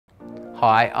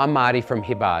Hi, I'm Marty from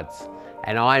Hibbards,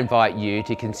 and I invite you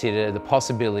to consider the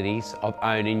possibilities of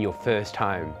owning your first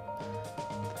home.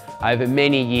 Over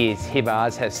many years,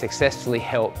 Hibbards has successfully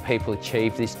helped people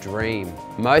achieve this dream.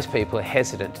 Most people are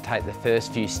hesitant to take the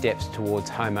first few steps towards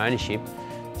home ownership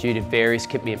due to various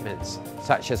commitments,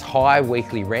 such as high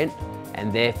weekly rent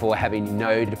and therefore having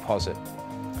no deposit.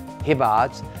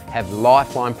 Hibbards have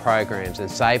lifeline programs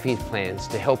and savings plans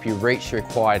to help you reach the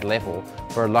required level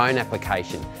for a loan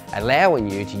application, allowing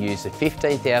you to use the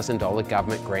 $15,000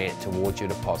 government grant towards your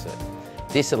deposit.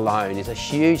 This alone is a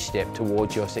huge step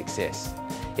towards your success.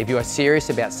 If you are serious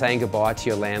about saying goodbye to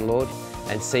your landlord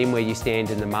and seeing where you stand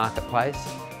in the marketplace,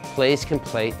 please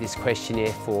complete this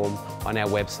questionnaire form on our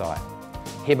website.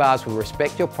 Hibbards will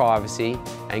respect your privacy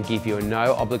and give you a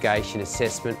no obligation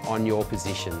assessment on your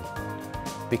position.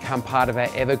 Become part of our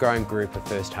ever-growing group of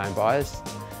first home buyers.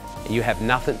 You have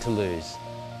nothing to lose.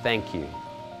 Thank you.